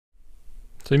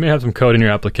So you may have some code in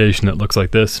your application that looks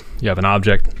like this. You have an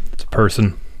object, it's a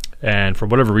person, and for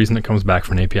whatever reason it comes back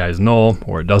from an API as null,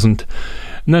 or it doesn't.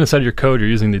 And then inside of your code, you're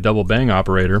using the double bang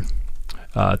operator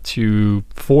to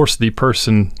force the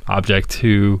person object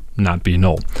to not be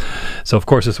null. So of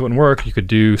course this wouldn't work. You could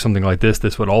do something like this.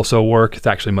 This would also work. It's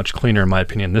actually much cleaner in my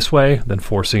opinion this way than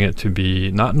forcing it to be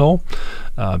not null,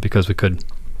 because we could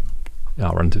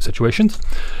run into situations.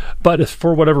 But if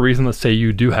for whatever reason, let's say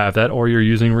you do have that, or you're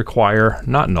using require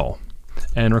not null.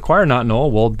 And require not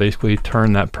null will basically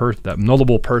turn that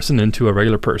nullable person into a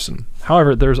regular person.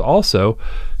 However, there's also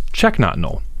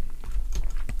checkNotNull.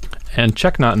 And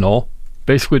checkNotNull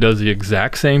basically does the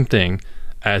exact same thing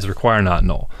as require not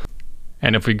null.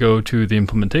 And if we go to the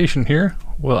implementation here,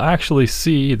 we'll actually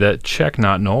see that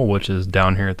checkNotNull, which is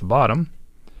down here at the bottom,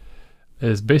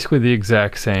 is basically the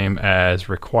exact same as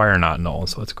require not null.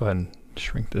 So let's go ahead and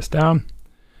shrink this down.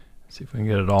 See if we can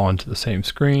get it all into the same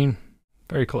screen.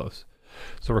 Very close.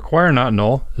 So require not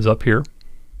null is up here.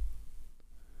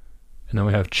 And then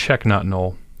we have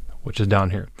checkNotNull, which is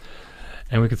down here.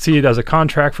 And we can see it as a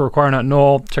contract for require not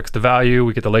null, checks the value,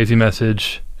 we get the lazy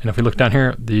message. And if we look down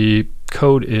here, the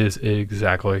code is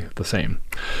exactly the same.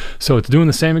 So it's doing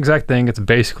the same exact thing. It's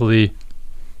basically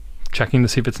checking to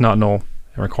see if it's not null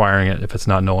and requiring it if it's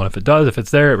not null. And if it does, if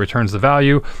it's there, it returns the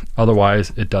value.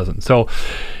 Otherwise, it doesn't. So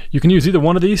you can use either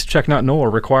one of these, check not null or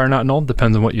require not null,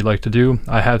 depends on what you like to do.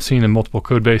 I have seen in multiple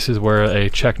code bases where a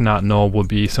check not null will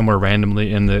be somewhere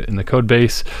randomly in the code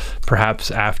base,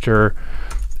 perhaps after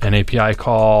an API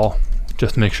call,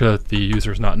 just to make sure that the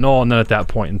user is not null. And then at that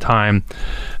point in time,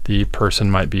 the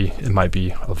person might be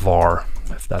a var,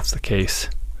 if that's the case.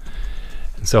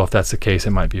 And so if that's the case,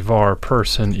 it might be var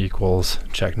person equals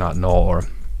check not null or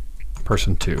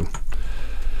person2.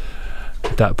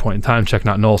 At that point in time, check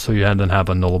not null, so you then have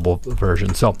a nullable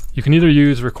version. So you can either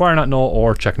use require not null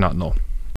or check not null.